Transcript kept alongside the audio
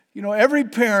You know, every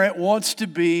parent wants to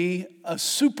be a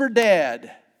super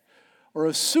dad or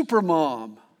a super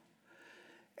mom.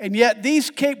 And yet these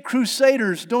Cape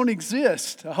Crusaders don't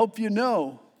exist. I hope you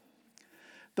know.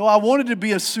 Though I wanted to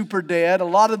be a super dad, a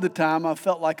lot of the time I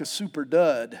felt like a super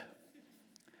dud.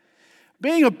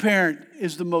 Being a parent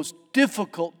is the most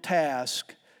difficult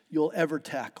task you'll ever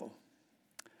tackle.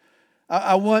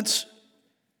 I once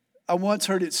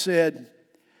heard it said,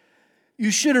 you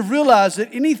should have realized that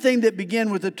anything that began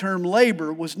with the term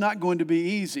labor was not going to be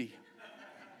easy.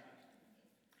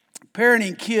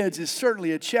 Parenting kids is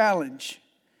certainly a challenge.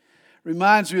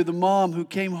 Reminds me of the mom who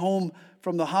came home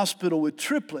from the hospital with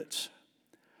triplets.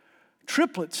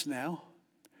 Triplets now.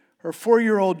 Her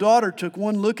 4-year-old daughter took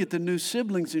one look at the new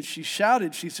siblings and she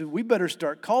shouted. She said, we better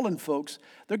start calling folks.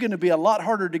 They're going to be a lot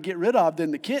harder to get rid of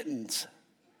than the kittens.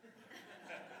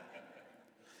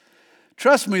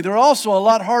 Trust me, they're also a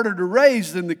lot harder to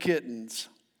raise than the kittens.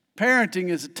 Parenting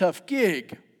is a tough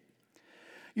gig.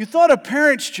 You thought a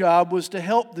parent's job was to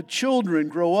help the children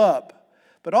grow up,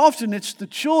 but often it's the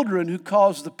children who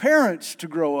cause the parents to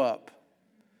grow up.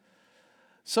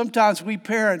 Sometimes we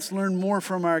parents learn more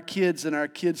from our kids than our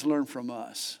kids learn from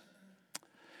us.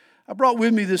 I brought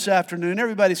with me this afternoon,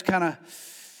 everybody's kind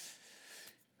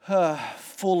of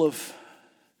full of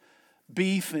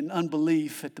beef and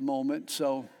unbelief at the moment,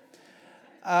 so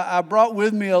I brought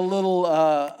with me a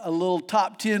little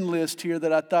top 10 list here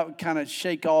that I thought would kind of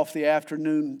shake off the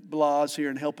afternoon blahs here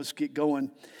and help us get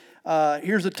going.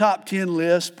 Here's a top 10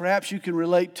 list. Perhaps you can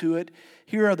relate to it.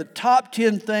 Here are the top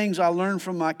 10 things I learned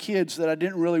from my kids that I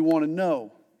didn't really want to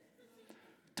know.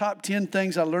 Top 10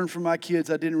 things I learned from my kids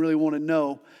I didn't really want to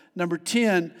know. Number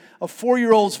 10, a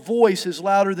 4-year-old's voice is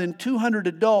louder than 200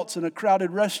 adults in a crowded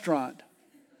restaurant.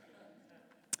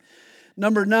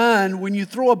 Number 9, when you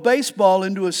throw a baseball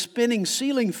into a spinning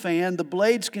ceiling fan, the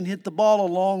blades can hit the ball a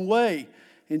long way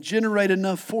and generate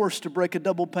enough force to break a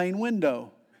double-pane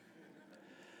window.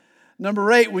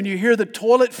 Number 8, when you hear the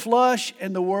toilet flush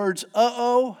and the words,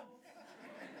 uh-oh,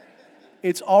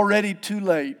 it's already too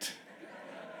late.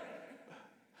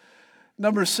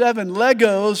 Number 7,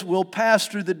 Legos will pass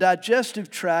through the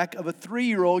digestive tract of a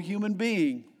 3-year-old human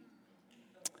being.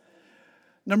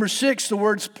 Number 6, the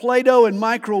words Play-Doh and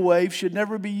microwave should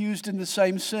never be used in the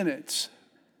same sentence.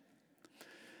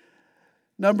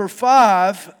 Number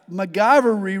 5,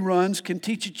 MacGyver reruns can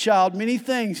teach a child many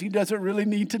things he doesn't really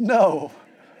need to know.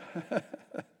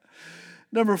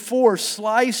 Number 4,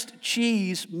 sliced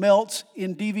cheese melts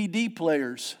in DVD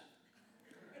players.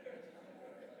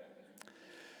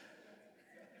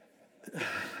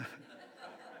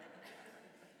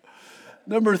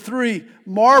 Number 3,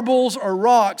 marbles or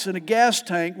rocks in a gas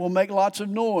tank will make lots of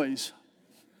noise.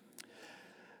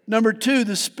 Number 2,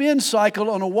 the spin cycle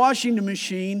on a washing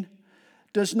machine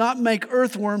does not make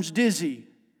earthworms dizzy.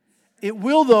 It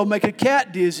will, though, make a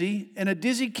cat dizzy, and a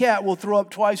dizzy cat will throw up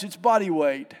twice its body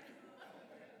weight.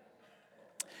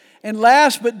 And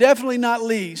last but definitely not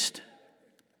least,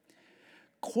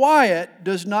 quiet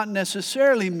does not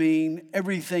necessarily mean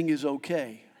everything is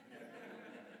okay.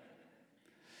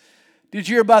 Did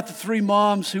you hear about the 3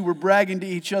 moms who were bragging to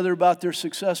each other about their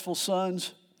successful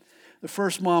sons? The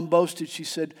first mom boasted, she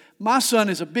said, my son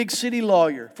is a big city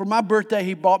lawyer. For my birthday,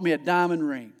 he bought me a diamond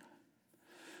ring.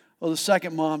 Well, the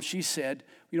second mom, she said,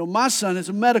 my son is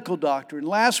a medical doctor, and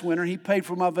last winter he paid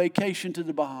for my vacation to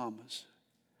the Bahamas.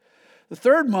 The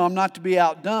third mom, not to be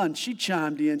outdone, she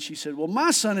chimed in. She said, well,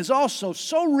 my son is also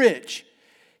so rich,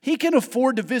 he can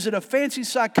afford to visit a fancy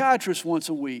psychiatrist once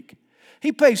a week.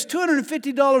 He pays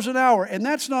 $250 an hour, and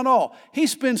that's not all. He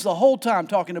spends the whole time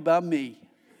talking about me.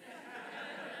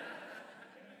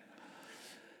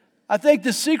 I think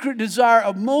the secret desire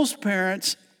of most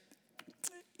parents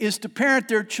is to parent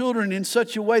their children in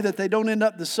such a way that they don't end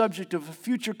up the subject of a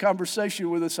future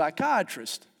conversation with a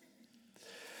psychiatrist.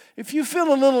 If you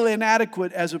feel a little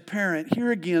inadequate as a parent,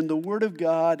 here again, the Word of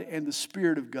God and the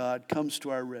Spirit of God comes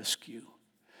to our rescue.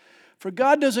 For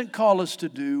God doesn't call us to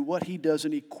do what He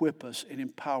doesn't equip us and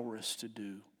empower us to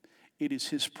do. It is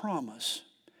His promise.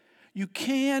 You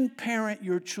can parent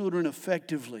your children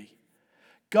effectively.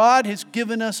 God has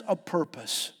given us a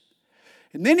purpose.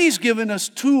 And then He's given us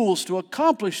tools to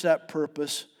accomplish that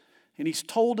purpose. And He's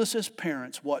told us as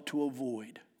parents what to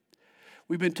avoid.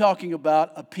 We've been talking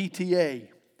about a PTA,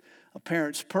 a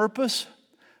parent's purpose,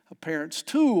 a parent's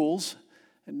tools,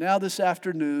 and now this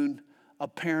afternoon, a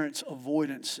parent's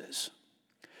avoidances.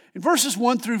 In verses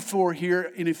 1 through 4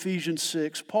 here in Ephesians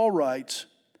 6, Paul writes,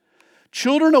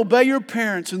 children, obey your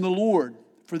parents in the Lord,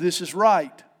 for this is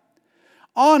right.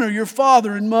 Honor your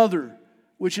father and mother,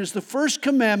 which is the first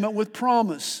commandment with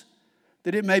promise,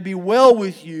 that it may be well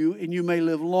with you and you may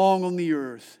live long on the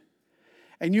earth.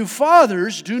 And you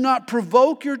fathers, do not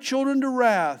provoke your children to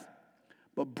wrath,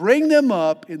 but bring them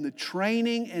up in the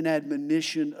training and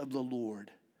admonition of the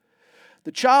Lord.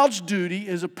 The child's duty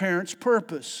is a parent's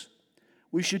purpose.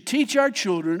 We should teach our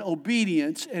children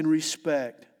obedience and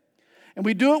respect. And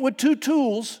we do it with two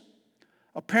tools.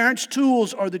 A parent's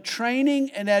tools are the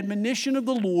training and admonition of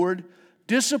the Lord,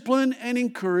 discipline and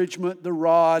encouragement, the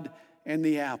rod and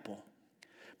the apple.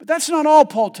 But that's not all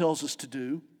Paul tells us to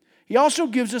do. He also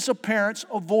gives us a parent's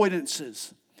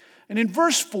avoidances. And in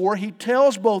verse 4, he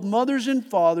tells both mothers and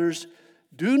fathers,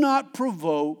 do not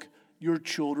provoke your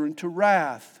children to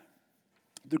wrath.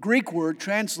 The Greek word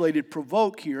translated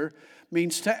provoke here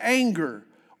means to anger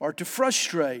or to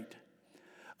frustrate.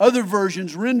 Other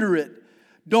versions render it,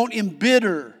 don't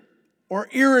embitter or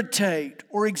irritate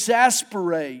or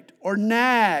exasperate or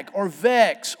nag or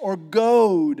vex or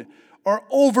goad or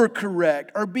overcorrect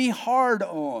or be hard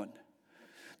on.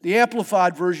 The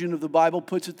Amplified Version of the Bible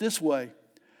puts it this way: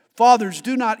 fathers,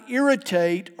 do not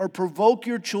irritate or provoke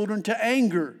your children to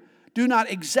anger. Do not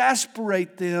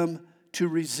exasperate them to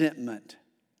resentment.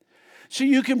 So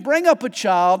you can bring up a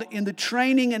child in the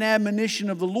training and admonition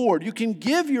of the Lord. You can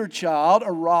give your child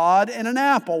a rod and an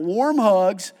apple, warm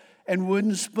hugs and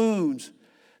wooden spoons,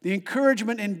 the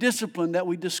encouragement and discipline that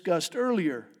we discussed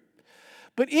earlier.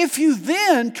 But if you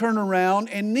then turn around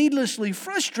and needlessly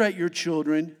frustrate your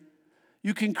children,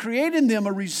 you can create in them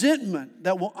a resentment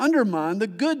that will undermine the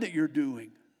good that you're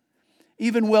doing.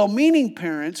 Even well-meaning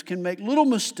parents can make little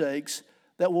mistakes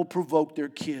that will provoke their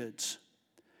kids.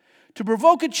 To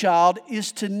provoke a child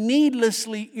is to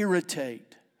needlessly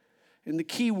irritate. And the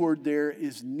key word there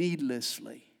is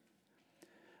needlessly.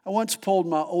 I once polled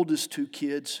my oldest two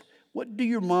kids, what do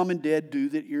your mom and dad do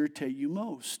that irritate you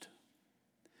most?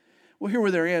 Well, here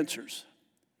were their answers.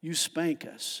 You spank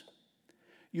us.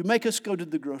 You make us go to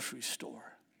the grocery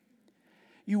store.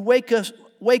 You wake us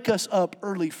up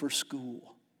early for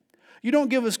school. You don't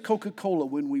give us Coca-Cola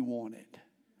when we want it.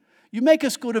 You make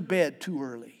us go to bed too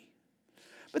early.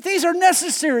 But these are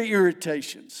necessary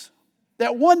irritations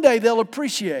that one day they'll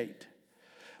appreciate.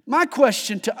 My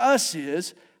question to us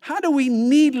is, how do we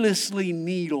needlessly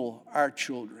needle our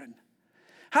children?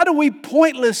 How do we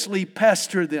pointlessly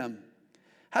pester them?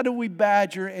 How do we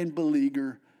badger and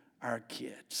beleaguer our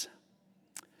kids?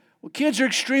 Well, kids are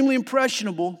extremely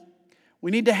impressionable.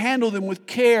 We need to handle them with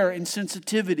care and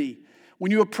sensitivity.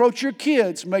 When you approach your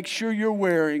kids, make sure you're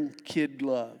wearing kid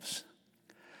gloves.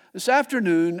 This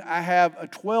afternoon, I have a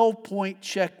 12-point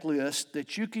checklist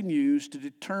that you can use to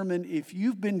determine if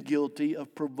you've been guilty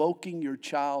of provoking your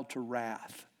child to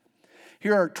wrath.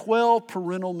 Here are 12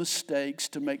 parental mistakes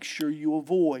to make sure you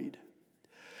avoid.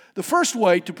 The first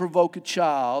way to provoke a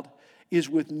child is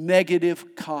with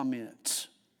negative comments.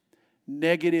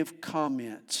 Negative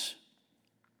comments.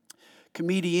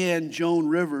 Comedian Joan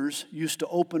Rivers used to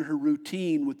open her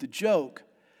routine with the joke,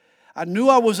 I knew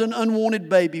I was an unwanted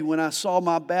baby when I saw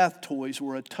my bath toys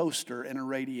were a toaster and a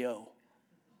radio.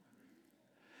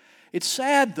 It's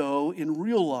sad, though, in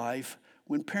real life,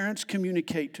 when parents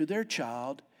communicate to their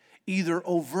child, either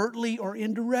overtly or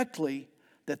indirectly,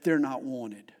 that they're not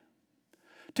wanted.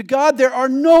 To God, there are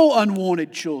no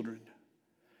unwanted children.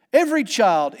 Every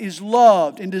child is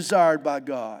loved and desired by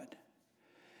God.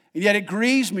 And yet it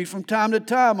grieves me from time to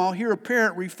time, I'll hear a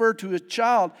parent refer to a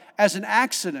child as an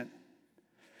accident.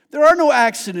 There are no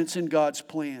accidents in God's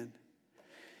plan.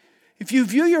 If you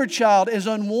view your child as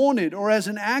unwanted or as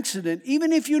an accident,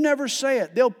 even if you never say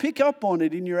it, they'll pick up on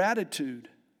it in your attitude.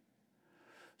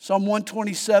 Psalm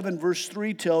 127 verse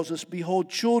 3 tells us, behold,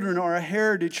 children are a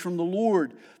heritage from the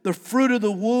Lord. The fruit of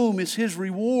the womb is His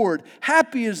reward.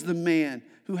 Happy is the man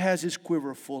who has his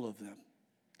quiver full of them.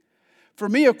 For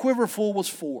me, a quiver full was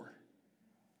 4.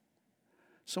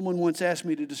 Someone once asked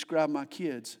me to describe my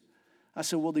kids. I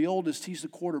said, well, the oldest, he's the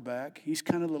quarterback. He's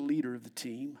kind of the leader of the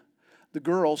team. The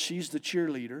girl, she's the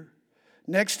cheerleader.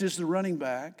 Next is the running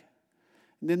back.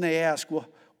 And then they ask, well,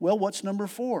 what's number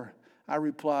 4? I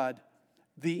replied,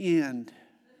 the end.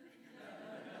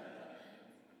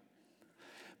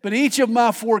 But each of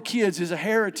my 4 kids is a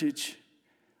heritage,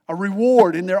 a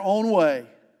reward in their own way.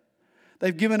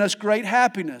 They've given us great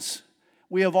happiness.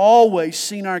 We have always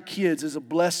seen our kids as a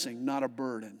blessing, not a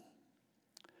burden.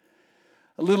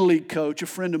 A Little League coach, a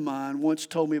friend of mine, once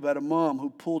told me about a mom who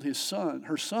pulled her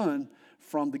son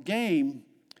from the game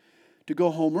to go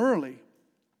home early.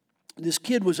 This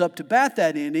kid was up to bat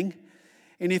that inning,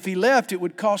 and if he left, it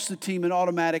would cost the team an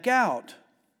automatic out.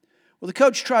 Well, the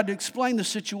coach tried to explain the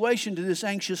situation to this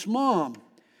anxious mom,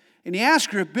 and he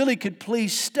asked her if Billy could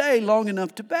please stay long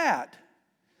enough to bat.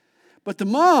 But the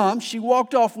mom, she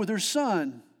walked off with her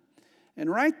son. And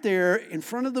right there in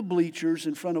front of the bleachers,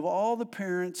 in front of all the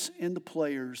parents and the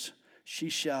players, she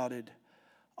shouted,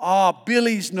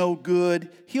 Billy's no good.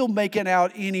 He'll make it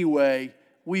out anyway.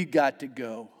 We got to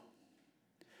go.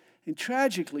 And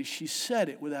tragically, she said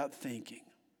it without thinking.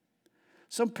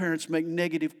 Some parents make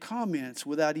negative comments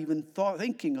without even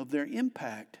thinking of their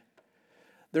impact.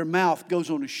 Their mouth goes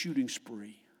on a shooting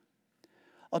spree.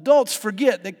 Adults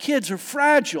forget that kids are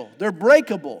fragile. They're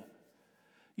breakable.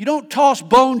 You don't toss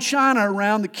bone china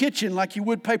around the kitchen like you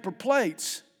would paper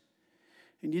plates.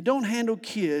 And you don't handle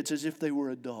kids as if they were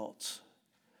adults.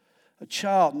 A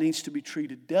child needs to be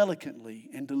treated delicately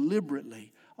and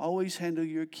deliberately. Always handle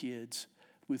your kids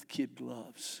with kid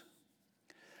gloves.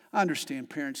 I understand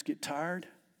parents get tired.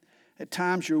 At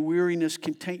times your weariness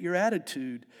can taint your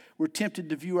attitude. We're tempted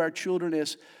to view our children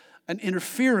as an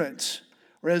interference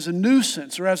or as a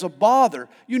nuisance or as a bother.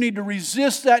 You need to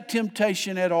resist that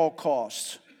temptation at all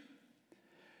costs.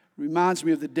 It reminds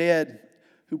me of the dad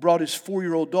who brought his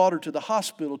 4-year-old daughter to the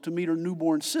hospital to meet her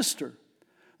newborn sister.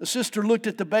 The sister looked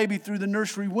at the baby through the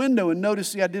nursery window and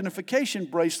noticed the identification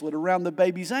bracelet around the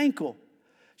baby's ankle.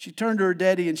 She turned to her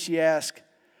daddy and she asked,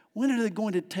 when are they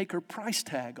going to take her price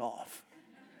tag off?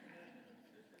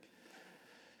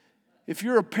 If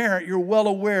you're a parent, you're well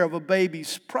aware of a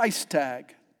baby's price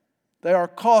tag. They are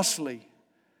costly.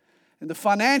 And the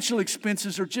financial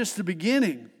expenses are just the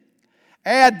beginning.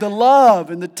 Add the love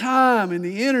and the time and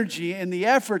the energy and the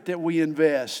effort that we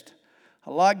invest.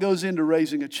 A lot goes into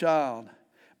raising a child.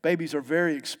 Babies are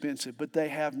very expensive, but they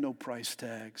have no price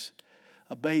tags.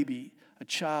 A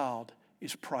child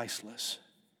is priceless.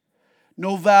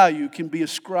 No value can be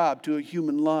ascribed to a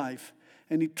human life.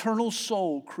 An eternal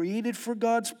soul created for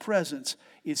God's presence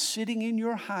is sitting in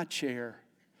your high chair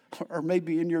or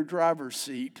maybe in your driver's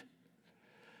seat.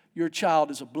 Your child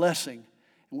is a blessing,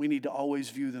 and we need to always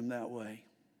view them that way.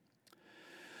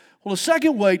 Well, the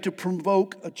second way to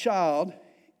provoke a child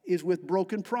is with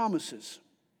broken promises.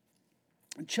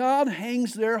 A child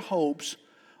hangs their hopes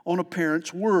on a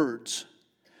parent's words.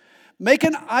 Make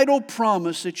an idle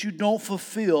promise that you don't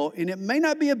fulfill, and it may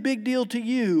not be a big deal to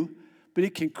you, but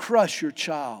it can crush your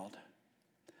child.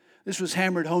 This was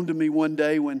hammered home to me one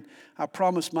day when I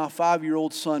promised my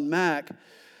 5-year-old son, Mac,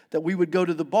 that we would go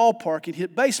to the ballpark and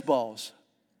hit baseballs.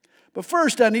 But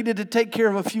first, I needed to take care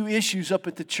of a few issues up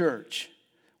at the church.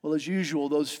 Well, as usual,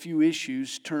 those few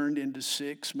issues turned into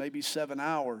 6, maybe 7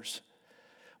 hours.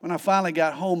 When I finally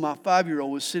got home, my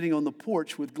 5-year-old was sitting on the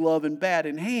porch with glove and bat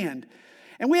in hand.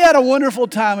 And we had a wonderful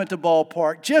time at the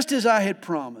ballpark, just as I had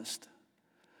promised.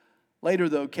 Later,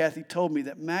 though, Kathy told me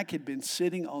that Mac had been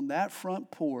sitting on that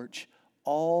front porch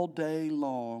all day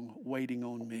long waiting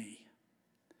on me.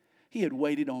 He had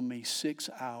waited on me 6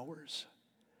 hours.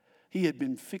 He had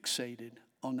been fixated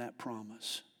on that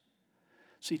promise.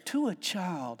 See, to a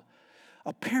child,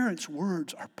 a parent's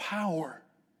words are power.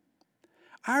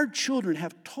 Our children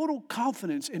have total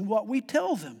confidence in what we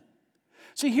tell them.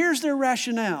 See, here's their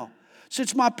rationale.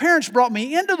 Since my parents brought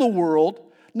me into the world,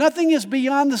 nothing is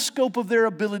beyond the scope of their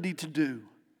ability to do.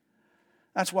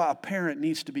 That's why a parent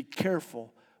needs to be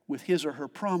careful with his or her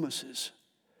promises.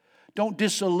 Don't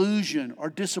disillusion or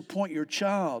disappoint your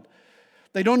child.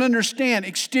 They don't understand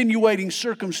extenuating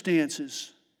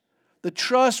circumstances. The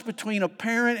trust between a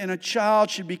parent and a child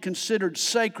should be considered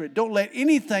sacred. Don't let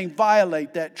anything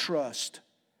violate that trust.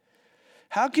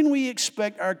 How can we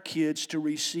expect our kids to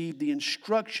receive the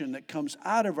instruction that comes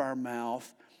out of our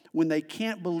mouth when they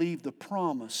can't believe the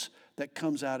promise that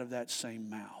comes out of that same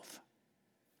mouth?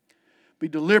 Be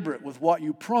deliberate with what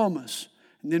you promise,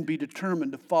 and then be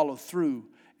determined to follow through,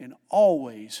 and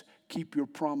always keep your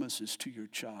promises to your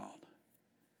child.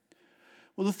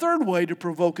 Well, the third way to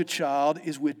provoke a child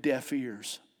is with deaf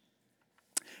ears.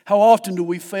 How often do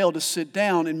we fail to sit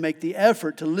down and make the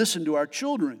effort to listen to our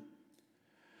children?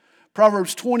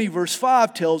 Proverbs 20 verse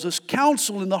 5 tells us,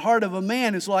 counsel in the heart of a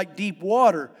man is like deep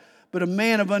water, but a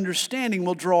man of understanding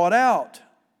will draw it out.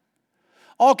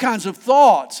 All kinds of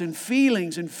thoughts and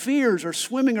feelings and fears are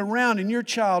swimming around in your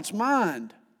child's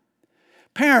mind.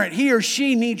 Parent, he or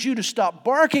she needs you to stop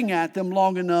barking at them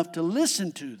long enough to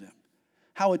listen to them.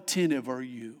 How attentive are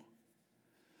you?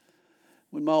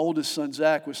 When my oldest son,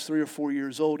 Zach, was 3 or 4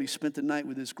 years old, he spent the night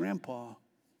with his grandpa,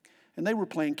 and they were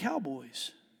playing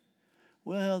cowboys.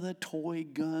 Well, the toy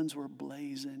guns were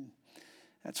blazing.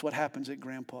 That's what happens at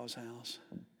Grandpa's house.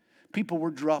 People were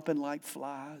dropping like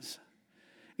flies.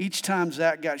 Each time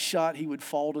Zach got shot, he would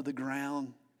fall to the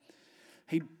ground.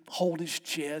 He'd hold his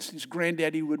chest. His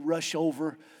granddaddy would rush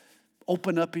over,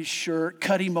 open up his shirt,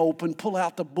 cut him open, pull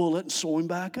out the bullet, and sew him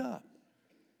back up.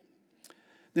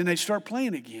 Then they'd start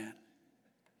playing again.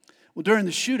 Well, during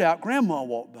the shootout, Grandma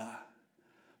walked by.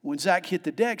 When Zach hit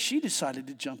the deck, she decided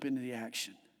to jump into the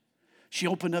action. She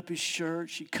opened up his shirt.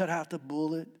 She cut out the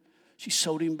bullet. She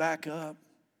sewed him back up.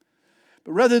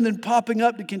 But rather than popping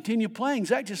up to continue playing,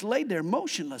 Zach just laid there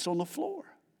motionless on the floor.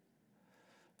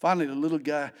 Finally, the little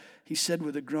guy, he said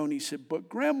with a groan, he said, "But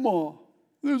Grandma,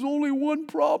 there's only one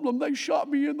problem. They shot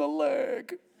me in the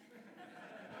leg."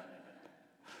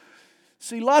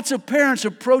 See, lots of parents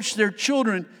approach their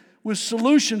children with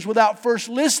solutions without first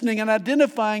listening and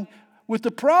identifying with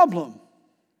the problem.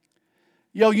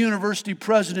 Yale University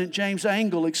President James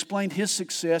Angle explained his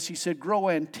success. He said, "Grow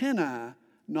antennae,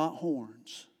 not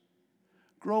horns."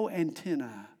 Grow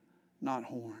antennae, not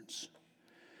horns.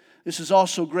 This is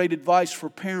also great advice for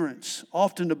parents.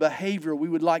 Often the behavior we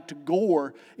would like to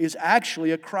gore is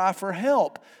actually a cry for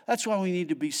help. That's why we need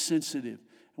to be sensitive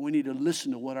and we need to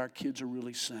listen to what our kids are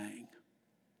really saying.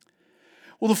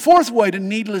 Well, the fourth way to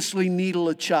needlessly needle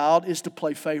a child is to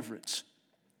play favorites.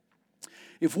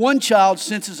 If one child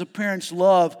senses a parent's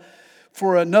love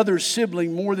for another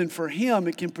sibling more than for him,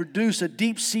 it can produce a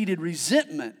deep-seated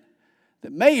resentment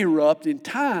that may erupt in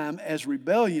time as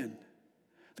rebellion.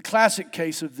 The classic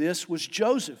case of this was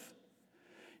Joseph.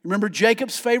 Remember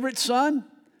Jacob's favorite son?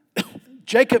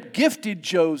 Jacob gifted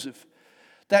Joseph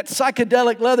that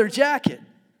psychedelic leather jacket.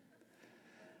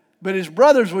 But his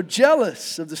brothers were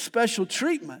jealous of the special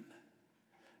treatment.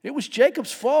 It was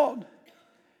Jacob's fault.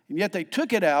 And yet they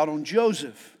took it out on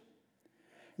Joseph.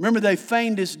 Remember, they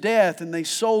feigned his death and they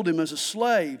sold him as a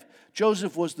slave.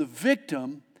 Joseph was the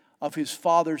victim of his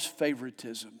father's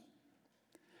favoritism.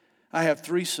 I have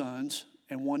 3 sons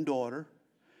and 1 daughter.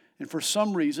 And for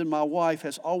some reason, my wife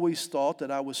has always thought that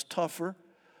I was tougher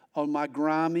on my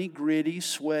grimy, gritty,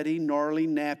 sweaty, gnarly,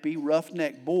 nappy,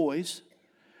 roughneck boys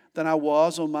than I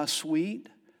was on my sweet,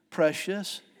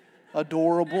 precious,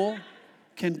 adorable,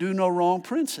 can do no wrong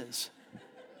princess.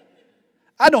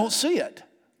 I don't see it.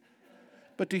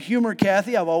 But to humor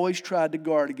Kathy, I've always tried to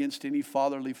guard against any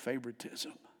fatherly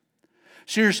favoritism.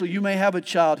 Seriously, you may have a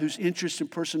child whose interests and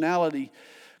personality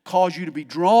cause you to be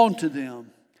drawn to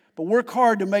them, but work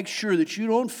hard to make sure that you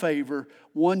don't favor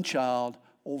one child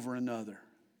over another.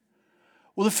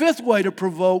 Well, the 5th way to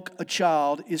provoke a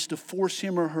child is to force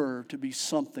him or her to be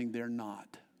something they're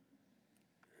not.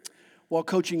 While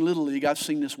coaching Little League, I've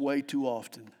seen this way too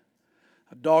often.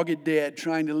 A dogged dad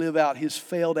trying to live out his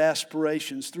failed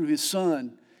aspirations through his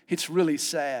son. It's really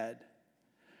sad.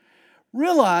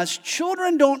 Realize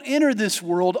children don't enter this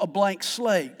world a blank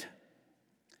slate.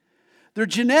 Their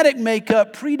genetic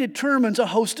makeup predetermines a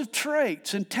host of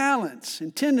traits and talents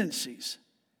and tendencies.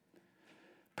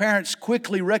 Parents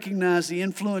quickly recognize the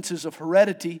influences of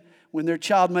heredity when their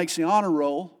child makes the honor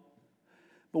roll,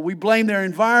 but we blame their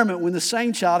environment when the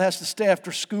same child has to stay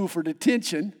after school for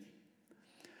detention.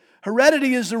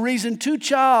 Heredity is the reason two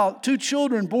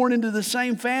children born into the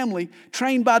same family,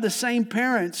 trained by the same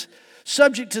parents,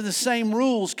 subject to the same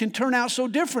rules, can turn out so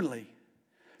differently.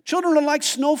 Children are like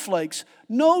snowflakes.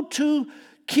 No 2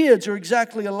 kids are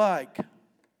exactly alike.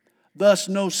 Thus,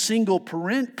 no single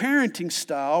parenting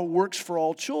style works for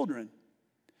all children.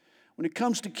 When it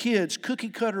comes to kids,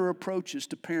 cookie-cutter approaches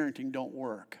to parenting don't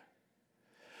work.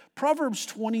 Proverbs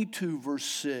 22, verse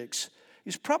 6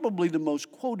 is probably the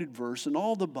most quoted verse in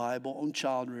all the Bible on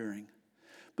child rearing.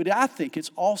 But I think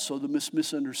it's also the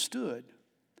misunderstood.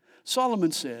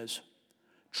 Solomon says,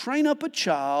 "Train up a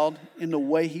child in the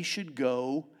way he should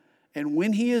go, and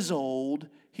when he is old,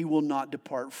 he will not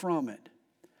depart from it."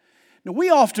 Now,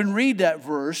 we often read that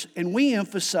verse and we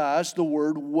emphasize the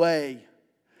word way.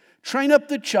 Train up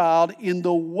the child in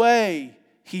the way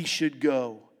he should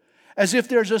go, as if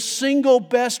there's a single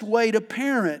best way to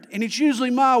parent, and it's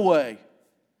usually my way.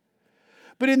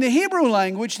 But in the Hebrew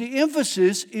language, the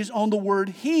emphasis is on the word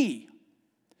he.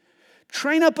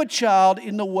 Train up a child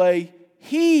in the way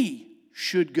he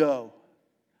should go.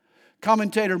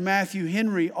 Commentator Matthew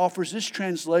Henry offers this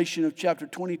translation of chapter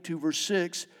 22, verse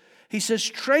 6. He says,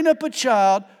 train up a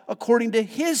child according to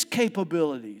his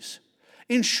capabilities.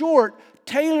 In short,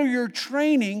 tailor your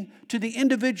training to the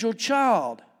individual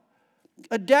child.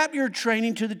 Adapt your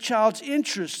training to the child's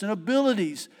interests and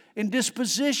abilities and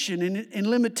disposition and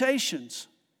limitations.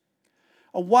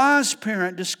 A wise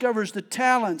parent discovers the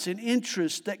talents and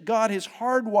interests that God has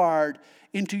hardwired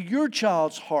into your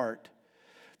child's heart.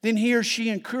 Then he or she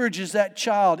encourages that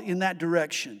child in that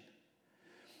direction.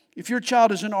 If your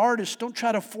child is an artist, don't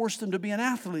try to force them to be an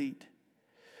athlete.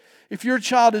 If your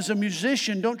child is a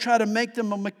musician, don't try to make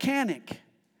them a mechanic.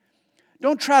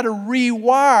 Don't try to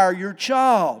rewire your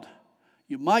child.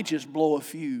 You might just blow a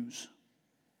fuse.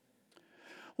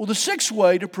 Well, the 6th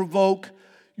way to provoke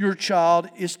your child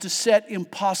is to set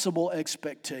impossible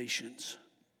expectations.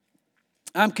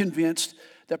 I'm convinced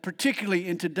that particularly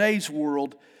in today's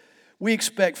world, we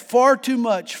expect far too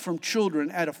much from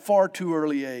children at a far too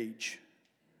early age.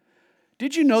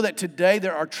 Did you know that today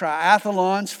there are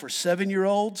triathlons for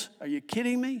 7-year-olds? Are you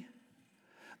kidding me?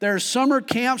 There are summer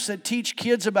camps that teach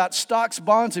kids about stocks,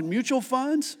 bonds, and mutual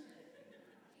funds.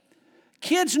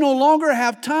 Kids no longer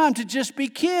have time to just be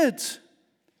kids.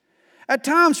 At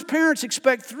times, parents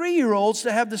expect 3-year-olds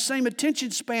to have the same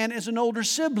attention span as an older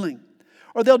sibling,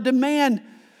 or they'll demand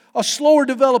a slower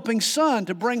developing son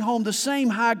to bring home the same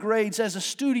high grades as a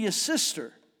studious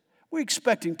sister. We're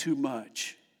expecting too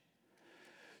much.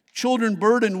 Children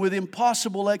burdened with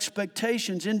impossible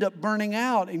expectations end up burning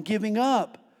out and giving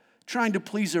up, trying to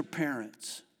please their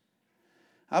parents.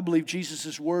 I believe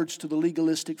Jesus' words to the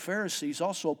legalistic Pharisees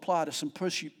also apply to some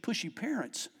pushy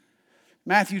parents.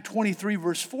 Matthew 23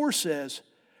 verse 4 says,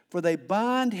 "For they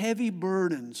bind heavy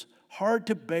burdens, hard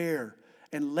to bear,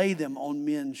 and lay them on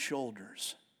men's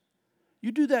shoulders."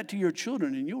 You do that to your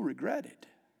children and you'll regret it.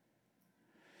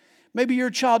 Maybe your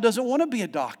child doesn't want to be a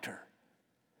doctor.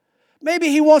 Maybe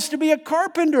he wants to be a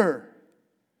carpenter.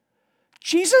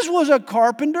 Jesus was a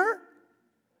carpenter.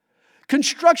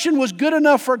 Construction was good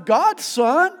enough for God's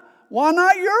son. Why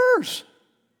not yours?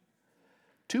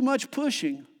 Too much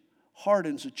pushing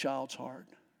hardens a child's heart.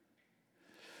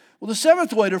 Well, the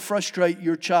seventh way to frustrate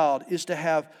your child is to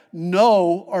have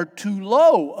no or too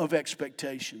low of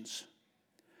expectations.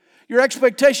 Your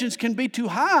expectations can be too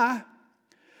high,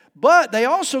 but they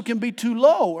also can be too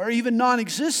low or even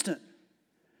non-existent.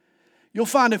 You'll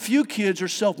find a few kids are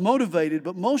self-motivated,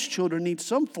 but most children need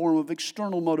some form of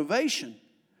external motivation.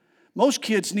 Most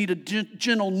kids need a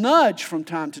gentle nudge from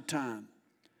time to time.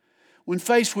 When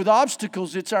faced with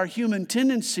obstacles, it's our human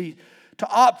tendency to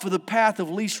opt for the path of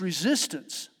least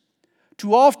resistance.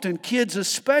 Too often, kids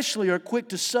especially are quick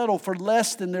to settle for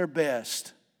less than their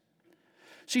best.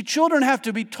 See, children have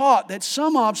to be taught that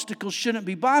some obstacles shouldn't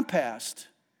be bypassed.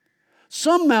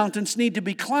 Some mountains need to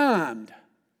be climbed.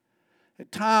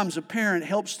 At times, a parent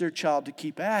helps their child to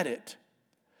keep at it.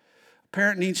 A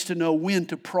parent needs to know when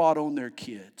to prod on their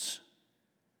kids.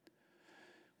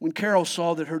 When Carol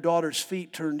saw that her daughter's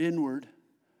feet turned inward,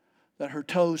 that her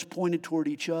toes pointed toward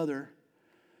each other,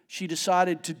 she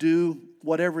decided to do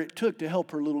whatever it took to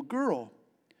help her little girl.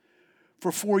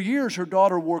 For 4 years, her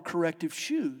daughter wore corrective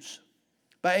shoes.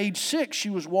 By age 6,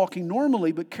 she was walking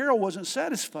normally, but Carol wasn't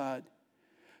satisfied.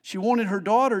 She wanted her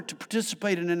daughter to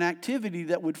participate in an activity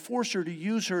that would force her to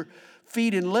use her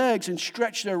feet and legs and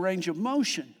stretch their range of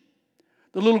motion.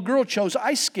 The little girl chose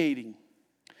ice skating.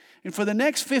 And for the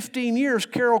next 15 years,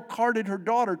 Carol carted her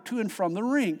daughter to and from the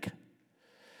rink.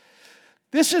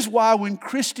 This is why when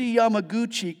Christy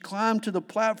Yamaguchi climbed to the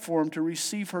platform to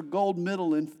receive her gold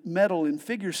medal in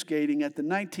figure skating at the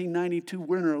 1992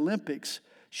 Winter Olympics,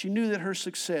 she knew that her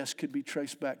success could be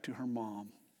traced back to her mom,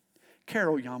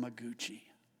 Carol Yamaguchi.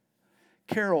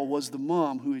 Carol was the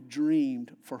mom who had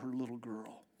dreamed for her little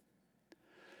girl.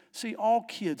 See, all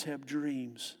kids have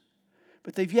dreams,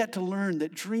 but they've yet to learn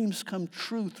that dreams come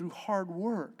true through hard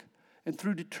work and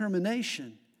through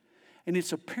determination. And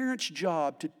it's a parent's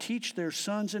job to teach their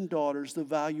sons and daughters the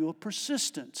value of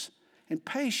persistence and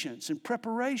patience and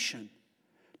preparation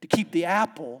to keep the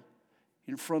apple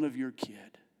in front of your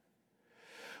kid.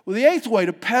 Well, the eighth way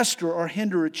to pester or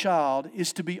hinder a child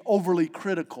is to be overly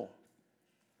critical.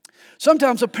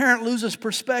 Sometimes a parent loses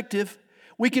perspective.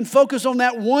 We can focus on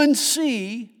that one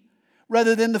C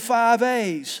rather than the 5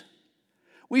 A's.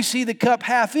 We see the cup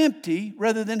half empty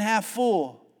rather than half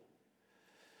full.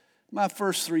 My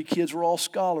first 3 kids were all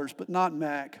scholars, but not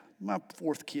Mac. My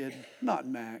 4th kid, not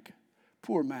Mac.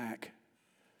 Poor Mac.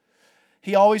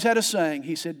 He always had a saying.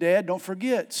 He said, "Dad, don't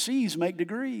forget, C's make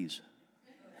degrees."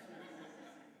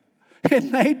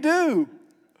 And they do.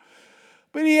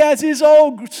 But he has his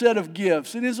own set of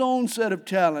gifts and his own set of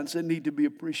talents that need to be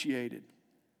appreciated.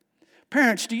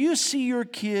 Parents, do you see your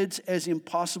kids as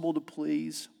impossible to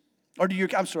please? Or do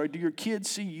your kids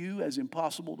see you as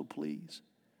impossible to please?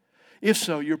 If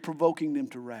so, you're provoking them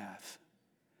to wrath.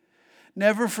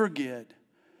 Never forget,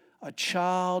 a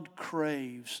child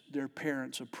craves their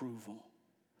parents' approval.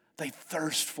 They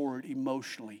thirst for it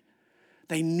emotionally.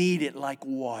 They need it like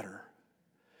water.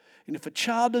 And if a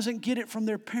child doesn't get it from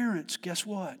their parents, guess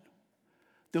what?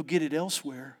 They'll get it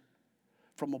elsewhere,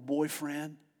 from a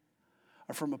boyfriend,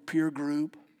 or from a peer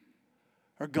group,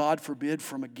 or God forbid,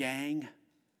 from a gang.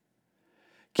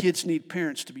 Kids need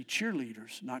parents to be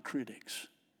cheerleaders, not critics.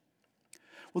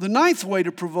 Well, the 9th way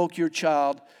to provoke your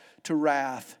child to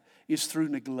wrath is through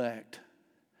neglect.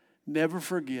 Never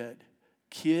forget,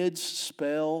 kids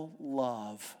spell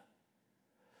love.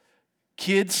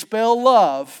 Kids spell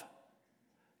love.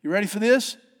 You ready for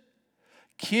this?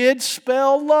 Kids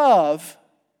spell love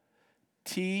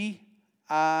T-I-M-E.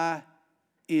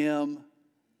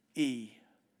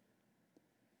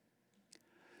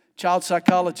 Child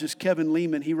psychologist Kevin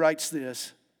Lehman, he writes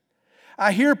this: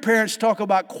 I hear parents talk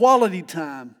about quality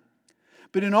time,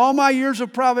 but in all my years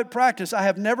of private practice, I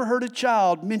have never heard a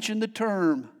child mention the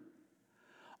term.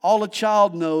 All a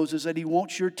child knows is that he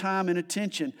wants your time and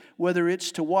attention, whether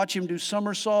it's to watch him do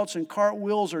somersaults and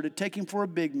cartwheels or to take him for a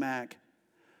Big Mac.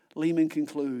 Lehman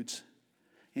concludes,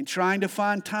 in trying to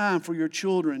find time for your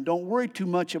children, don't worry too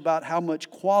much about how much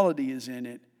quality is in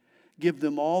it. Give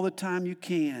them all the time you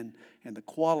can, and the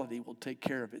quality will take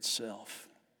care of itself.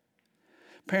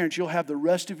 Parents, you'll have the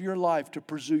rest of your life to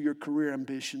pursue your career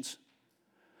ambitions.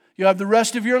 You'll have the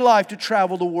rest of your life to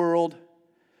travel the world.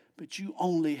 But you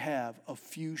only have a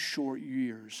few short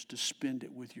years to spend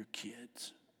it with your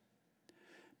kids.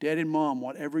 Dad and Mom,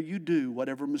 whatever you do,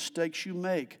 whatever mistakes you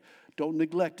make, don't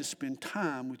neglect to spend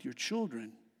time with your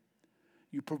children.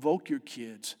 You provoke your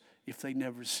kids if they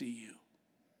never see you.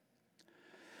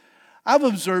 I've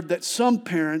observed that some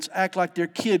parents act like their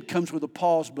kid comes with a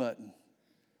pause button.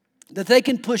 That they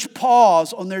can push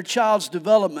pause on their child's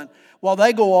development while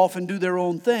they go off and do their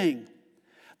own thing.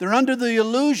 They're under the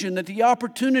illusion that the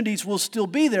opportunities will still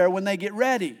be there when they get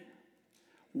ready.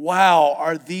 Wow,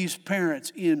 are these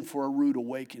parents in for a rude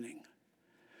awakening.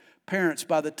 Parents,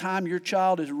 by the time your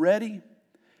child is ready,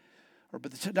 or by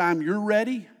the time you're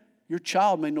ready, your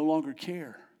child may no longer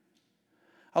care.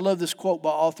 I love this quote by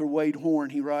author Wade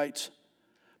Horn. He writes,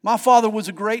 my father was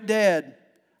a great dad.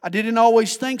 I didn't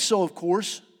always think so, of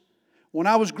course. When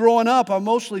I was growing up, I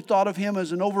mostly thought of him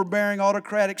as an overbearing,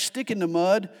 autocratic stick in the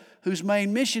mud whose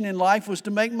main mission in life was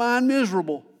to make mine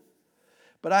miserable.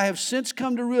 But I have since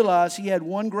come to realize he had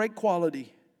one great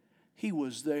quality. He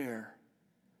was there.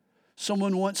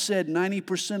 Someone once said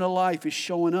 90% of life is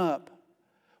showing up.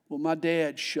 Well, my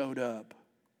dad showed up.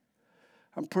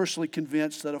 I'm personally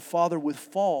convinced that a father with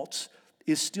faults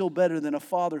is still better than a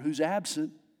father who's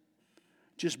absent.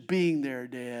 Just being there,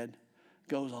 Dad,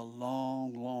 goes a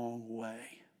long, long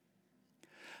way.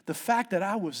 The fact that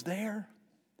I was there,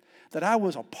 that I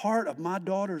was a part of my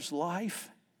daughter's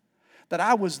life, that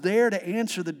I was there to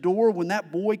answer the door when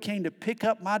that boy came to pick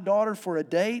up my daughter for a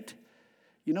date,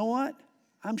 you know what?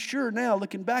 I'm sure now,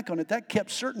 looking back on it, that kept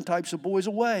certain types of boys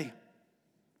away.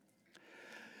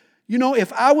 You know,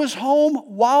 if I was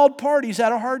home, wild parties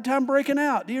had a hard time breaking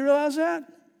out. Do you realize that?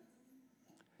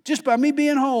 Just by me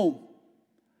being home.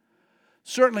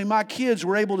 Certainly my kids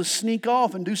were able to sneak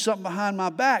off and do something behind my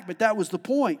back, but that was the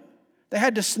point. They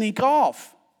had to sneak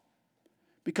off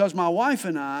because my wife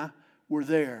and I were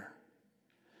there.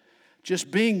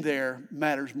 Just being there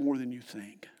matters more than you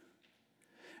think.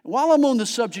 While I'm on the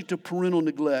subject of parental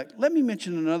neglect, let me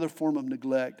mention another form of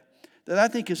neglect that I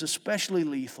think is especially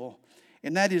lethal,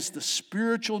 and that is the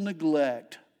spiritual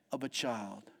neglect of a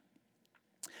child.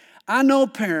 I know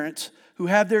parents who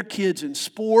have their kids in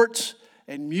sports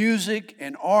and music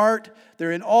and art.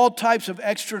 They're in all types of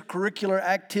extracurricular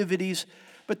activities,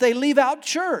 but they leave out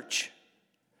church.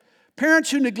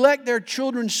 Parents who neglect their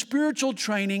children's spiritual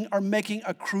training are making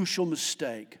a crucial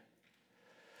mistake.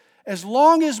 As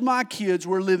long as my kids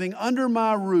were living under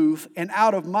my roof and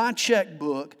out of my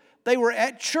checkbook, they were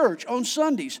at church on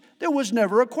Sundays. There was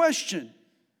never a question.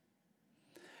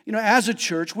 You know, as a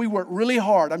church, we work really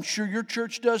hard. I'm sure your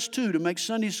church does too, to make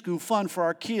Sunday school fun for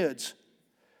our kids.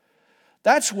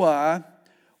 That's why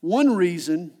one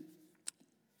reason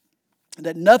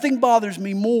that nothing bothers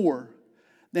me more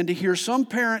than to hear some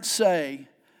parents say,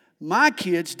 my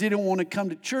kids didn't want to come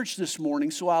to church this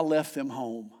morning, so I left them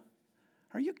home.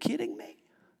 Are you kidding me?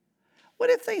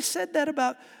 What if they said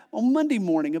that on Monday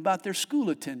morning about their school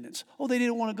attendance? Oh, they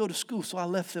didn't want to go to school, so I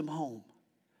left them home.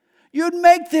 You'd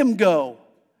make them go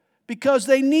because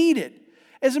they need it.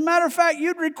 As a matter of fact,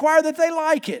 you'd require that they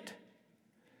like it.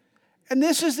 And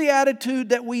this is the attitude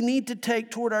that we need to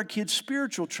take toward our kids'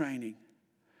 spiritual training.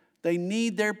 They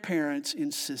need their parents'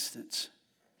 insistence.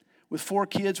 With 4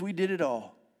 kids, we did it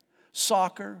all.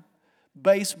 Soccer,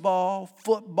 baseball,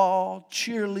 football,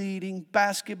 cheerleading,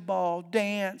 basketball,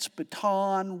 dance,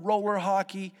 baton, roller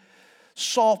hockey,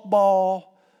 softball.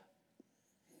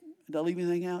 Did I leave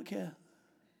anything out, Kath?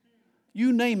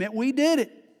 You name it, we did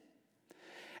it.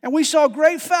 And we saw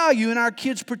great value in our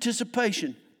kids'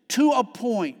 participation to a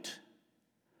point.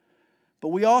 But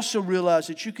we also realized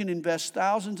that you can invest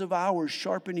thousands of hours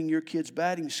sharpening your kid's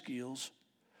batting skills,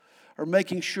 or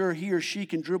making sure he or she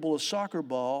can dribble a soccer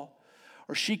ball,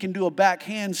 or she can do a back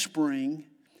handspring.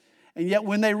 And yet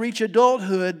when they reach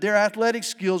adulthood, their athletic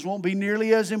skills won't be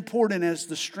nearly as important as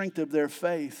the strength of their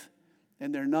faith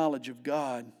and their knowledge of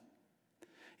God.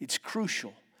 It's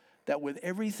crucial that with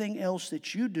everything else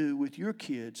that you do with your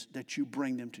kids, that you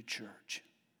bring them to church.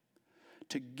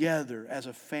 Together as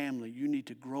a family, you need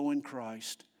to grow in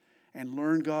Christ and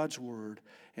learn God's Word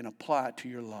and apply it to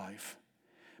your life.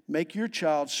 Make your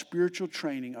child's spiritual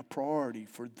training a priority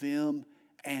for them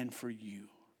and for you.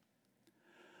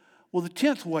 Well, the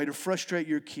 10th way to frustrate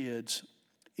your kids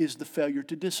is the failure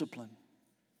to discipline.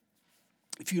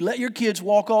 If you let your kids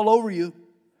walk all over you,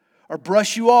 or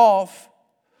brush you off,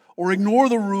 or ignore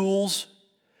the rules,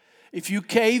 if you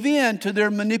cave in to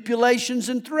their manipulations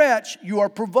and threats, you are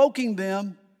provoking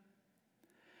them.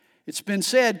 It's been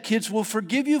said, kids will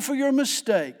forgive you for your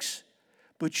mistakes,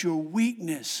 but your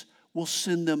weakness will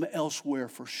send them elsewhere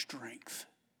for strength.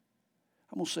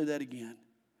 I'm going to say that again.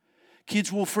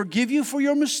 Kids will forgive you for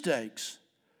your mistakes,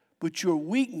 but your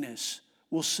weakness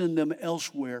will send them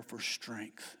elsewhere for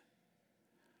strength.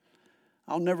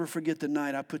 I'll never forget the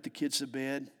night I put the kids to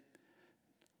bed.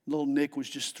 Little Nick was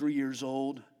just 3 years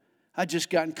old. I'd just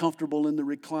gotten comfortable in the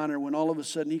recliner when all of a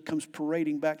sudden he comes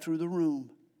parading back through the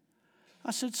room.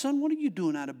 I said, "Son, what are you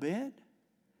doing out of bed?"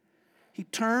 He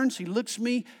turns, he looks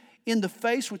me in the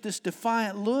face with this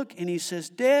defiant look, and he says,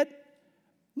 "Dad,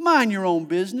 mind your own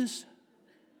business."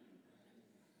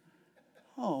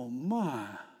 Oh, my.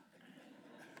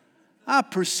 I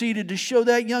proceeded to show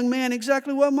that young man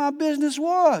exactly what my business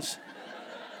was.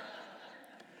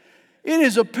 It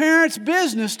is a parent's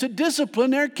business to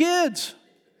discipline their kids.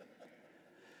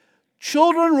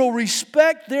 Children will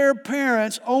respect their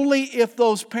parents only if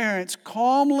those parents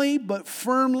calmly but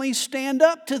firmly stand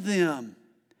up to them.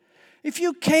 If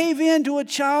you cave in to a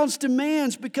child's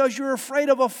demands because you're afraid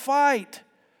of a fight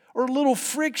or a little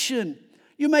friction,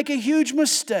 you make a huge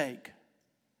mistake.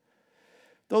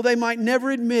 Though they might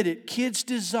never admit it, kids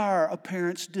desire a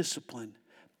parent's discipline.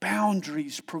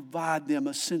 Boundaries provide them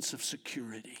a sense of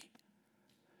security.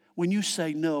 When you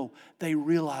say no, they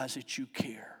realize that you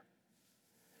care.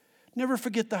 Never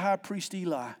forget the high priest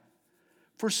Eli.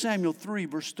 1 Samuel 3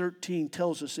 verse 13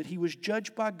 tells us that he was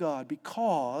judged by God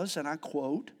because, and I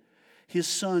quote, his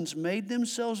sons made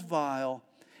themselves vile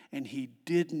and he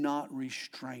did not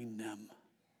restrain them.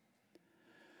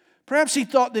 Perhaps he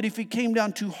thought that if he came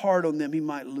down too hard on them, he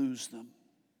might lose them.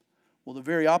 Well, the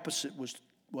very opposite was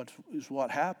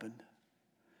what happened.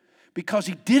 Because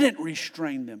he didn't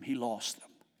restrain them, he lost them.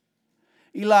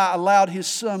 Eli allowed his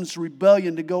son's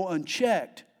rebellion to go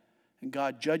unchecked, and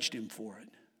God judged him for it.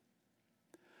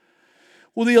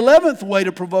 Well, the 11th way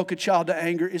to provoke a child to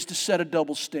anger is to set a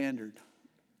double standard.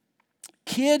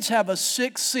 Kids have a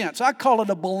sixth sense. I call it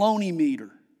a baloney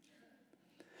meter.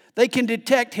 They can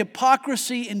detect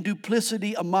hypocrisy and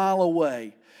duplicity a mile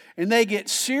away. And they get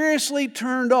seriously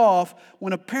turned off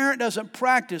when a parent doesn't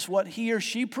practice what he or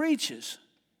she preaches.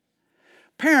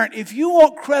 Parent, if you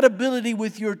want credibility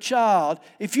with your child,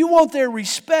 if you want their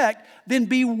respect, then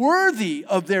be worthy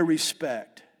of their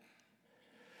respect.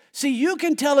 See, you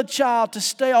can tell a child to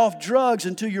stay off drugs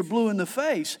until you're blue in the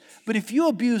face, but if you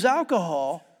abuse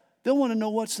alcohol, they'll want to know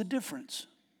what's the difference.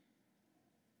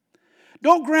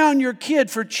 Don't ground your kid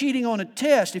for cheating on a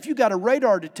test if you got a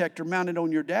radar detector mounted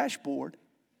on your dashboard.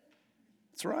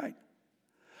 That's right.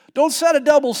 Don't set a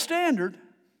double standard.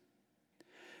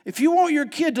 If you want your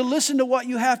kid to listen to what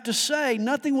you have to say,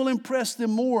 nothing will impress them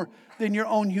more than your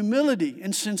own humility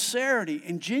and sincerity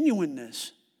and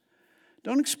genuineness.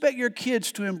 Don't expect your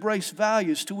kids to embrace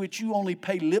values to which you only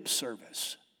pay lip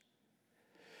service.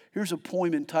 Here's a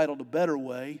poem entitled "A Better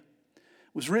Way."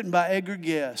 It was written by Edgar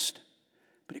Guest,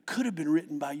 but it could have been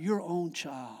written by your own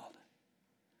child.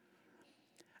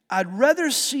 I'd rather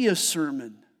see a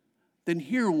sermon than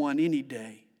hear one any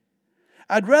day.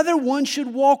 I'd rather one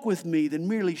should walk with me than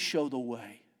merely show the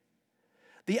way.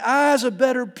 The eye's a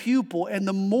better pupil, and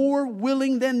the more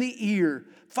willing than the ear.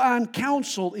 Fine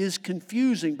counsel is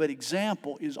confusing, but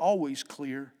example is always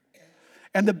clear.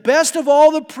 And the best of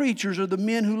all the preachers are the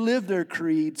men who live their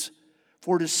creeds,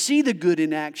 for to see the good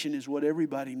in action is what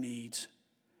everybody needs.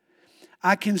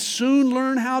 I can soon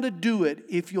learn how to do it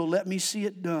if you'll let me see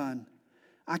it done.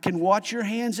 I can watch your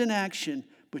hands in action,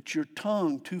 but your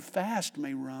tongue too fast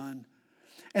may run.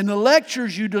 And the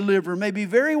lectures you deliver may be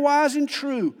very wise and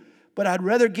true, but I'd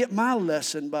rather get my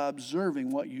lesson by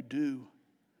observing what you do.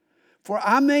 For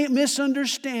I may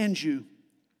misunderstand you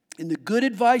in the good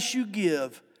advice you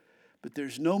give, but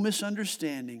there's no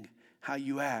misunderstanding how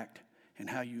you act and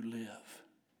how you live.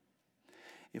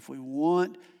 If we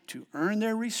want to earn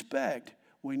their respect,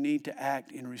 we need to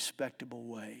act in respectable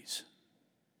ways.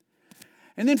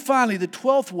 And then finally, the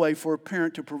 12th way for a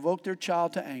parent to provoke their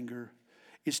child to anger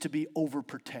is to be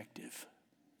overprotective.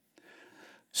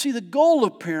 See, the goal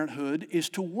of parenthood is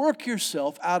to work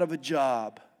yourself out of a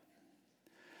job.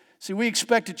 See, we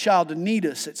expect a child to need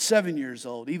us at 7 years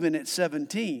old, even at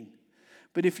 17.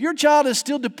 But if your child is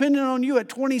still dependent on you at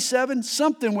 27,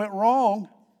 something went wrong.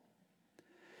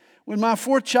 When my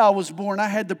fourth child was born, I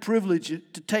had the privilege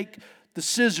to take the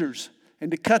scissors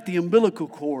and to cut the umbilical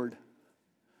cord.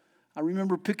 I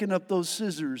remember picking up those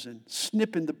scissors and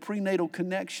snipping the prenatal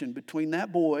connection between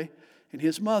that boy and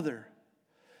his mother.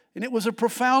 And it was a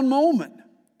profound moment.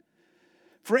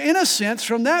 For in a sense,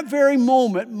 from that very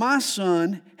moment, my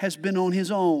son has been on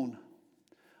his own.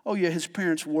 Oh yeah, his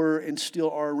parents were and still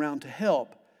are around to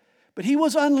help. But he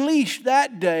was unleashed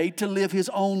that day to live his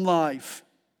own life.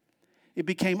 It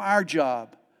became our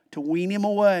job to wean him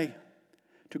away,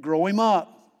 to grow him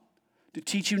up, to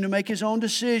teach him to make his own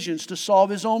decisions, to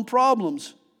solve his own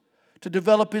problems, to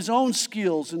develop his own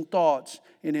skills and thoughts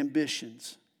and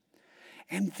ambitions.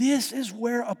 And this is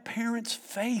where a parent's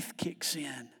faith kicks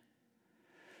in.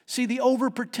 See, the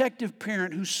overprotective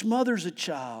parent who smothers a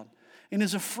child and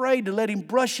is afraid to let him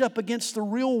brush up against the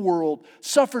real world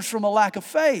suffers from a lack of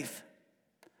faith.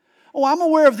 Oh, I'm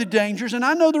aware of the dangers and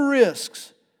I know the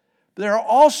risks. But there are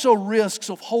also risks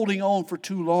of holding on for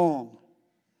too long.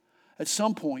 At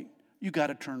some point, you got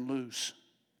to turn loose.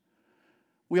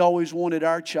 We always wanted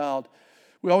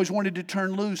to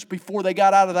turn loose before they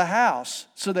got out of the house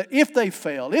so that if they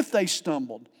failed, if they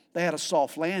stumbled, they had a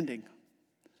soft landing.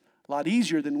 A lot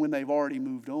easier than when they've already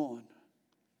moved on.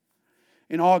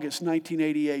 In August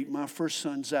 1988, my first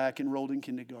son, Zach, enrolled in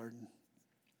kindergarten.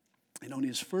 And on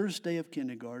his first day of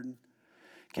kindergarten,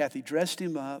 Kathy dressed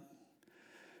him up,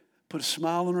 put a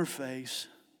smile on her face,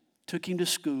 took him to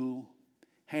school,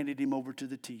 handed him over to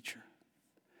the teacher.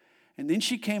 And then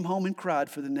she came home and cried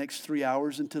for the next 3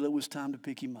 hours until it was time to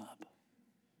pick him up.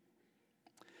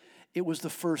 It was the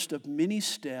first of many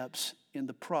steps in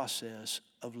the process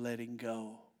of letting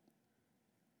go.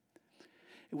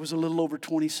 It was a little over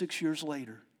 26 years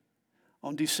later,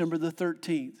 on December the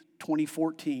 13th,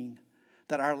 2014,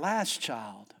 that our last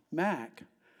child, Mac,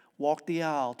 walked the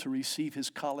aisle to receive his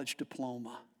college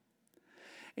diploma.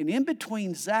 And in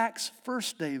between Zach's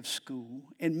first day of school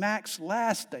and Mac's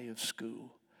last day of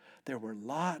school, there were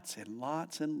lots and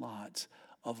lots and lots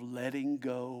of letting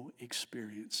go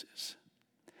experiences.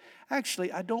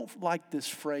 Actually, I don't like this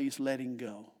phrase, letting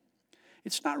go.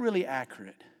 It's not really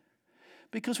accurate.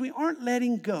 Because we aren't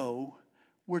letting go,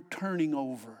 we're turning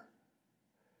over.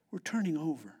 We're turning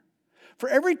over. For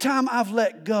every time I've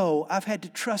let go, I've had to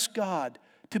trust God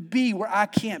to be where I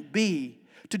can't be,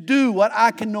 to do what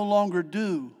I can no longer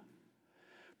do.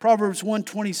 Proverbs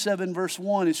 127 verse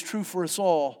 1 is true for us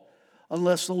all.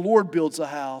 Unless the Lord builds a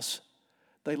house,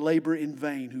 they labor in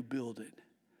vain who build it.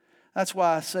 That's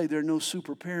why I say there are no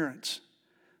super parents.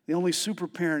 The only super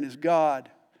parent is God.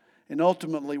 And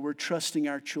ultimately, we're trusting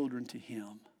our children to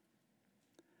Him.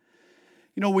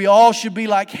 You know, we all should be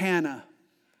like Hannah,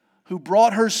 who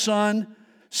brought her son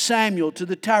Samuel to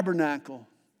the tabernacle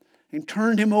and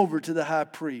turned him over to the high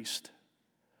priest.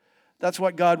 That's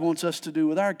what God wants us to do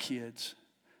with our kids.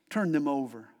 Turn them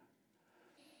over.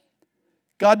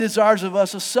 God desires of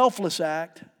us a selfless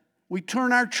act. We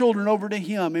turn our children over to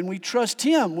Him and we trust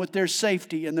Him with their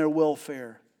safety and their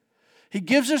welfare. He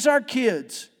gives us our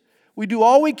kids. We do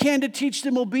all we can to teach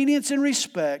them obedience and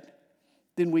respect.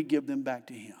 Then we give them back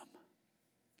to Him.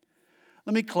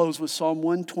 Let me close with Psalm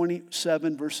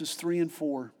 127 verses 3 and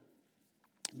 4.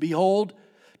 Behold,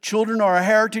 children are a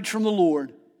heritage from the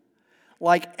Lord.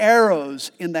 Like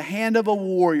arrows in the hand of a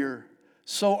warrior,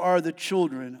 so are the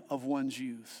children of one's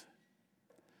youth.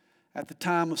 At the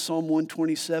time of Psalm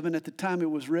 127, at the time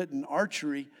it was written,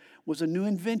 archery was a new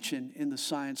invention in the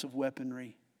science of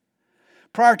weaponry.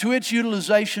 Prior to its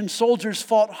utilization, soldiers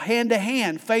fought hand to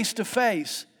hand, face to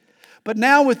face. But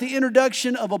now with the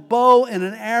introduction of a bow and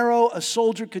an arrow, a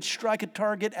soldier could strike a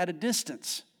target at a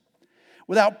distance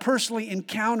without personally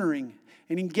encountering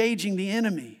and engaging the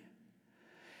enemy.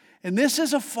 And this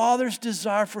is a father's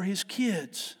desire for his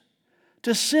kids,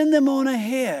 to send them on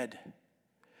ahead,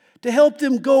 to help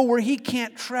them go where he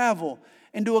can't travel,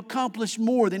 and to accomplish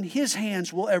more than his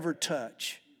hands will ever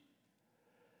touch.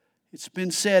 It's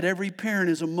been said every parent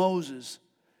is a Moses.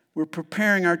 We're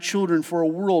preparing our children for a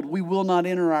world we will not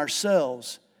enter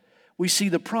ourselves. We see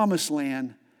the promised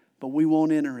land, but we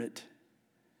won't enter it.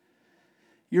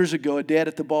 Years ago, a dad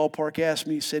at the ballpark asked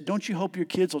me, he said, "Don't you hope your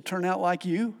kids will turn out like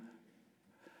you?"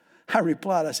 I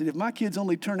replied, I said, "If my kids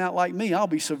only turn out like me, I'll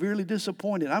be severely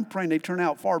disappointed. I'm praying they turn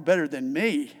out far better than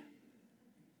me.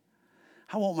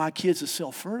 I want my kids to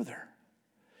sail further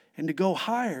and to go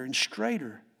higher and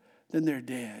straighter than their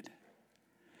dad.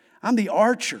 I'm the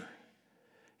archer.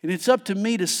 And it's up to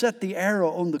me to set the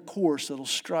arrow on the course that'll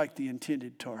strike the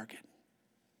intended target.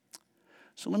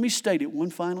 So let me state it one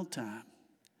final time.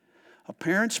 A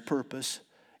parent's purpose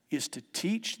is to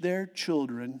teach their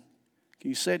children, can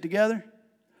you say it together?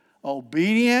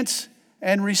 Obedience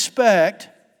and respect.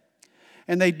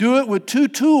 And they do it with two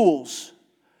tools,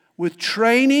 with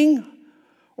training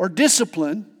or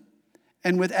discipline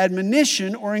and with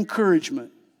admonition or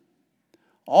encouragement.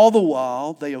 All the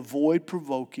while, they avoid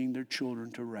provoking their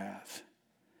children to wrath.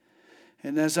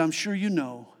 And as I'm sure you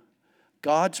know,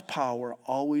 God's power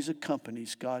always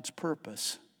accompanies God's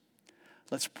purpose.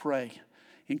 Let's pray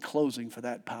in closing for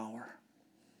that power.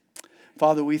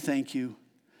 Father, we thank you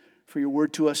for your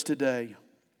word to us today.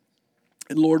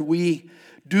 And Lord, we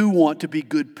do want to be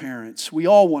good parents. We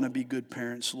all want to be good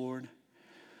parents, Lord.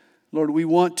 Lord, we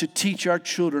want to teach our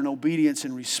children obedience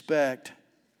and respect.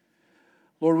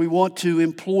 Lord, we want to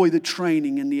employ the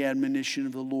training and the admonition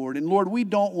of the Lord. And Lord, we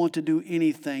don't want to do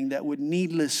anything that would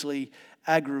needlessly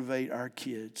aggravate our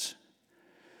kids.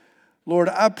 Lord,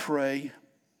 I pray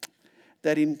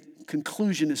that in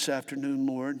conclusion this afternoon,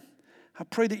 Lord, I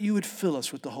pray that you would fill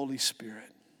us with the Holy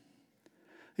Spirit.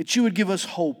 That you would give us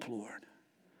hope, Lord.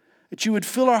 That you would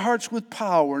fill our hearts with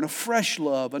power and a fresh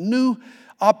love, a new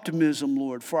optimism,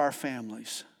 Lord, for our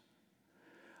families.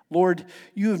 Lord,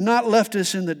 you have not left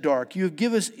us in the dark. You have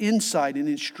given us insight and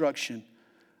instruction.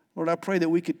 Lord, I pray that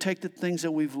we could take the things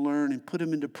that we've learned and put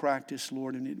them into practice,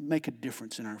 Lord, and it'd make a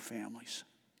difference in our families.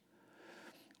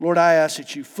 Lord, I ask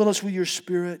that you fill us with your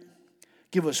Spirit.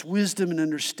 Give us wisdom and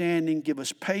understanding. Give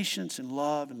us patience and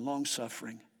love and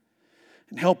long-suffering.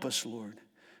 And help us, Lord,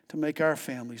 to make our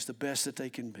families the best that they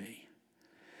can be.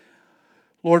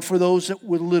 Lord, for those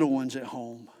with little ones at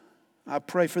home, I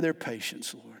pray for their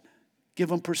patience, Lord. Give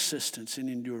them persistence and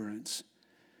endurance.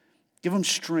 Give them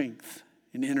strength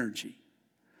and energy.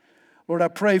 Lord, I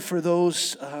pray for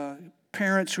those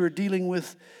parents who are dealing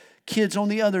with kids on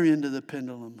the other end of the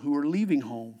pendulum who are leaving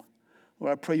home.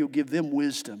 Lord, I pray you'll give them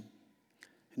wisdom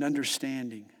and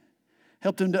understanding.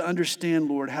 Help them to understand,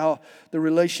 Lord, how the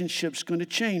relationship's going to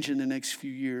change in the next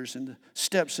few years and the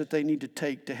steps that they need to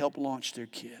take to help launch their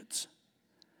kids.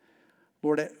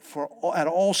 Lord, at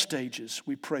all stages,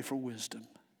 we pray for wisdom.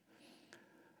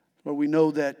 Lord, we know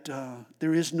that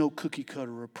there is no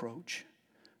cookie-cutter approach.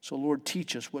 So, Lord,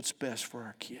 teach us what's best for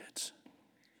our kids.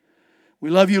 We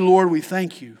love you, Lord. We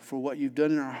thank you for what you've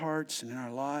done in our hearts and in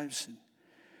our lives. And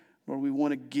Lord, we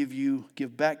want to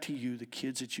give back to you the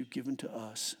kids that you've given to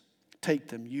us. Take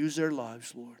them, use their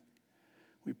lives, Lord.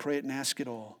 We pray it and ask it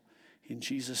all. In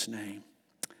Jesus' name,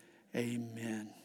 amen.